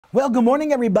Well, good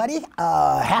morning, everybody.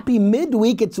 Happy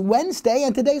midweek. It's Wednesday,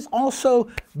 and today's also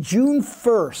June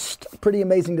 1st. Pretty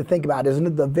amazing to think about, isn't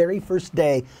it? The very first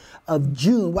day of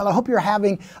June. Well, I hope you're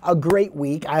having a great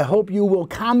week. I hope you will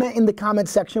comment in the comment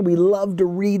section. We love to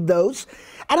read those.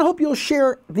 And I hope you'll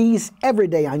share these every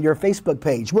day on your Facebook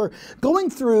page. We're going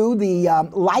through the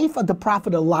life of the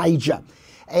prophet Elijah.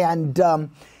 And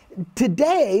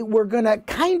today, we're going to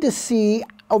kind of see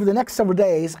over the next several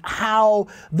days how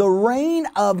the reign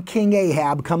of King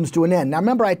Ahab comes to an end. Now,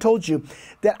 remember, I told you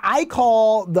that I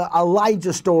call the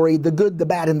Elijah story the good, the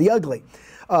bad, and the ugly.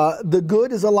 The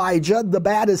good is Elijah, the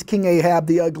bad is King Ahab,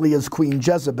 the ugly is Queen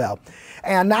Jezebel.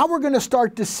 And now we're going to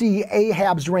start to see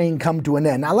Ahab's reign come to an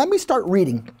end. Now, let me start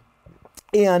reading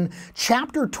in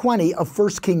chapter 20 of 1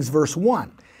 Kings, verse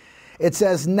 1. It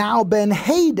says, "Now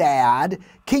Ben-Hadad,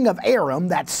 king of Aram,"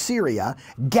 that's Syria,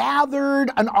 "gathered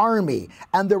an army,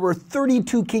 and there were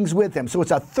 32 kings with him." So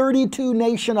it's a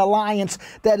 32-nation alliance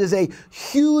that is a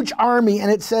huge army,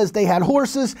 and it says they had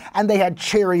horses and they had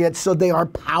chariots, so they are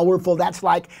powerful. That's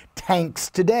like tanks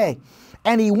today.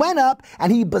 "And he went up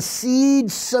and he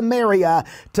besieged Samaria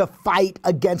to fight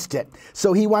against it."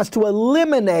 So he wants to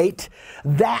eliminate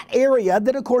that area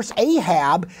that, of course,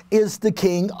 Ahab is the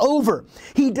king over.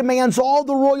 He demands all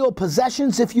the royal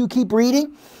possessions, if you keep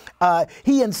reading.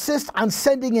 He insists on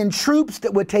sending in troops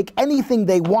that would take anything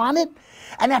they wanted.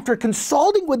 And after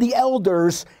consulting with the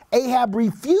elders, Ahab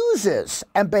refuses,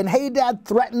 and Ben-Hadad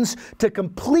threatens to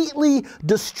completely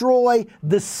destroy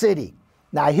the city.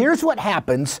 Now, here's what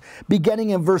happens beginning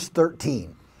in verse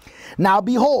 13. "Now,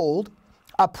 behold,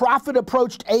 a prophet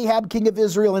approached Ahab, king of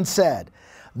Israel, and said,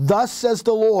 'Thus says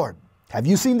the Lord, have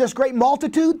you seen this great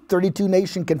multitude?'"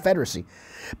 32-nation confederacy.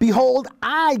 "Behold,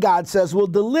 I, God says, will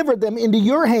deliver them into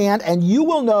your hand, and you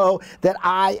will know that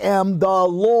I am the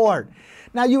Lord."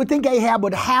 Now, you would think Ahab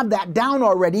would have that down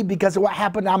already because of what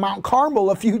happened on Mount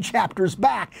Carmel a few chapters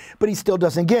back, but he still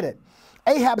doesn't get it.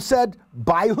 Ahab said,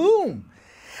 "By whom?"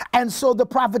 And so the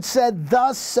prophet said,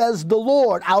 "Thus says the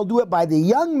Lord, I'll do it by the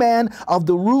young men of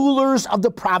the rulers of the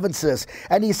provinces."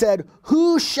 And he said,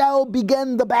 "Who shall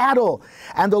begin the battle?"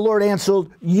 And the Lord answered,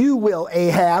 "You will,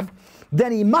 Ahab."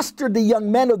 Then he mustered the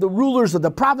young men of the rulers of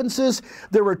the provinces.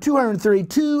 There were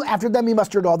 232. After them he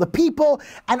mustered all the people,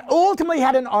 and ultimately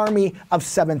had an army of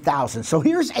 7,000. So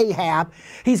here's Ahab.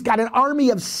 He's got an army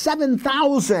of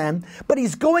 7,000, but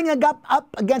he's going up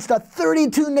against a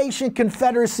 32-nation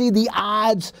confederacy. The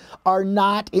odds are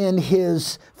not in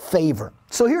his favor.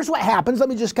 So here's what happens. Let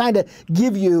me just kind of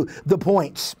give you the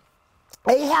points.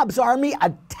 Ahab's army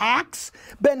attacks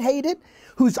Ben-Hadad,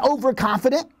 who's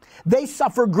overconfident. They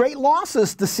suffer great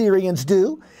losses, the Syrians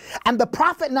do. And the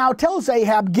prophet now tells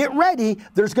Ahab, get ready,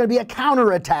 there's going to be a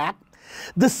counterattack.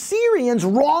 The Syrians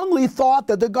wrongly thought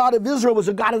that the God of Israel was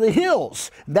a God of the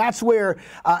hills. That's where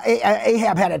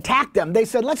Ahab had attacked them. They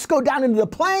said, let's go down into the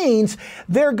plains.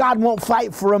 Their God won't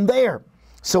fight for them there.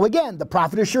 So again, the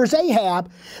prophet assures Ahab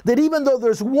that even though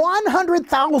there's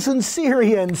 100,000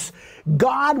 Syrians,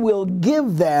 God will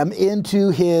give them into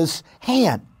his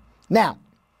hand. Now,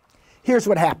 here's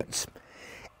what happens.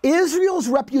 Israel's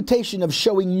reputation of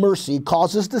showing mercy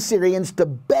causes the Syrians to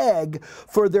beg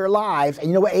for their lives. And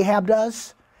you know what Ahab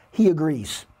does? He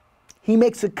agrees. He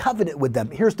makes a covenant with them.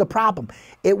 Here's the problem.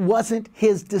 It wasn't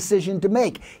his decision to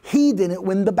make. He didn't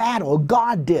win the battle.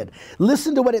 God did.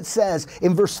 Listen to what it says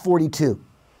in verse 42.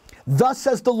 "Thus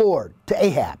says the Lord to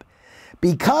Ahab,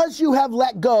 because you have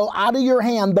let go out of your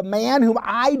hand the man whom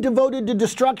I devoted to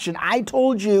destruction, I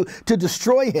told you to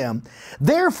destroy him,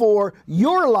 therefore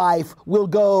your life will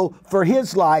go for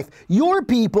his life, your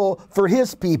people for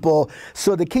his people."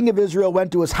 So the king of Israel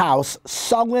went to his house,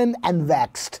 sullen and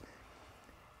vexed,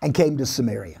 and came to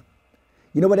Samaria.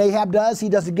 You know what Ahab does? He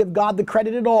doesn't give God the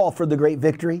credit at all for the great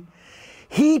victory.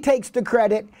 He takes the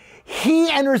credit. He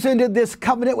enters into this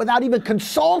covenant without even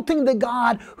consulting the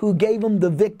God who gave him the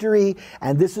victory.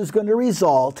 And this is going to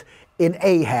result in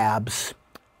Ahab's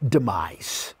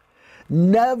demise.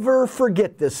 Never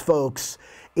forget this, folks.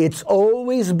 It's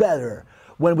always better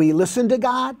when we listen to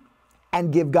God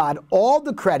and give God all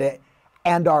the credit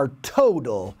and our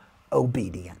total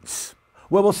obedience.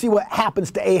 Well, we'll see what happens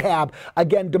to Ahab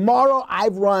again tomorrow.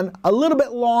 I've run a little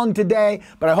bit long today,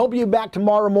 but I hope you're back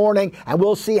tomorrow morning, and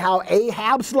we'll see how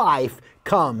Ahab's life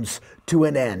comes to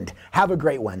an end. Have a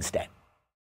great Wednesday.